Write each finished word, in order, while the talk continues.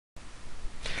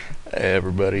Hey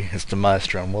everybody, it's the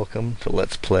Maestro and welcome to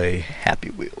Let's Play Happy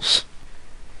Wheels.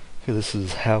 Okay, this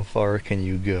is how far can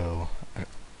you go?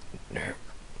 There.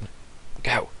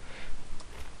 Go!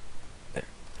 There.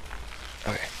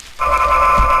 Okay.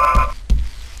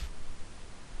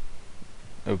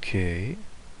 Okay.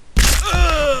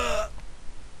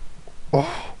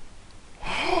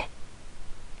 Oh!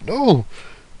 No!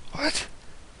 What?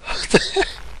 What the heck?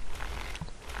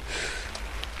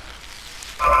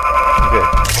 Okay,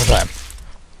 one more time.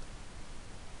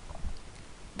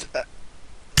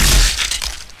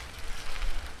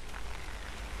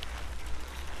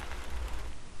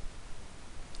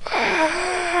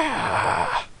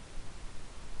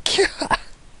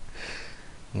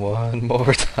 One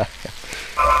more time.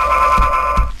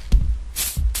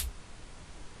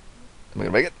 Am I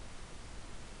gonna make it?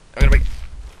 I'm gonna make it.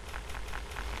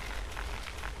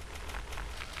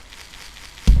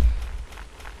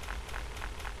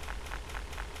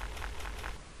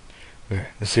 Okay,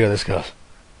 let's see how this goes.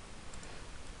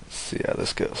 Let's see how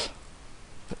this goes.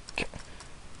 Okay.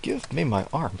 Give me my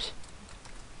arms.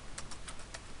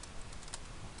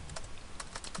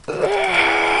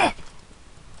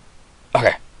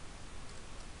 Okay.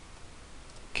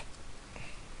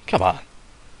 Come on.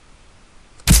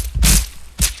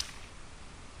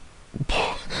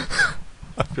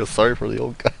 I feel sorry for the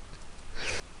old guy.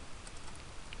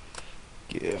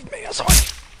 Give me a sword.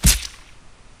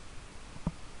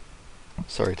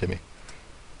 Sorry, Timmy.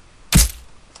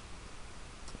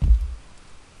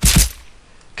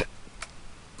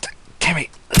 Timmy,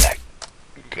 let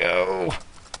go.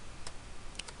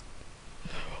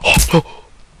 Oh,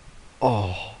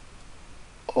 oh,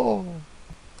 oh.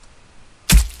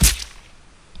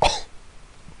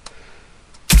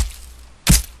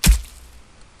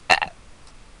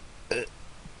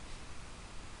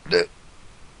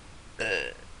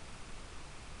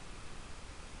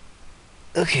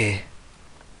 Okay.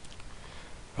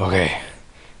 Okay.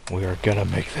 We are gonna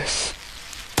make this.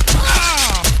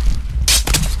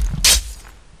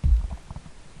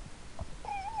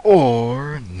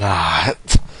 Or not.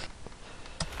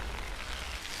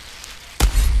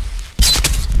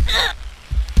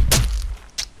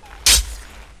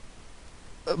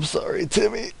 I'm sorry,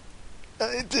 Timmy.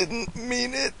 I didn't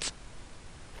mean it.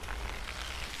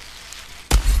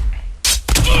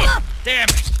 Damn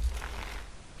it!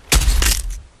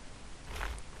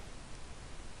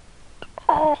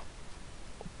 Oh.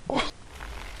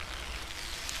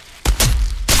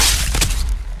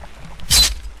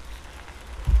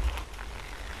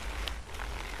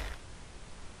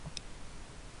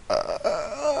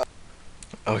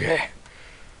 Okay.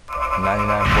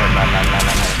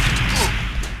 99.9999.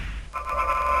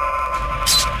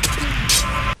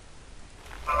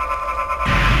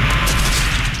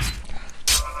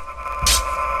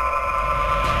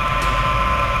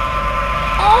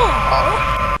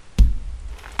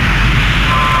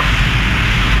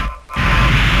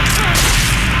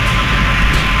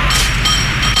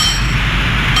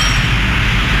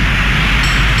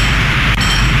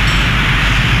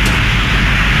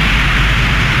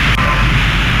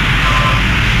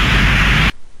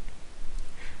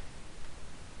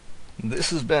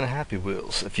 This has been Happy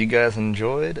Wheels. If you guys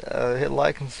enjoyed, hit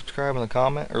like and subscribe in the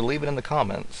comment, or leave it in the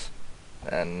comments,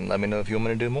 and let me know if you want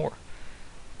me to do more.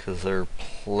 Because there are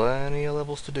plenty of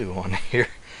levels to do on here,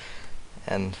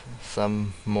 and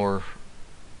some more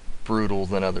brutal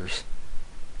than others.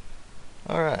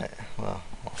 Alright, well,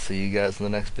 I'll see you guys in the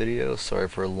next video. Sorry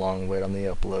for a long wait on the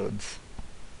uploads.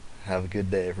 Have a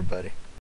good day, everybody.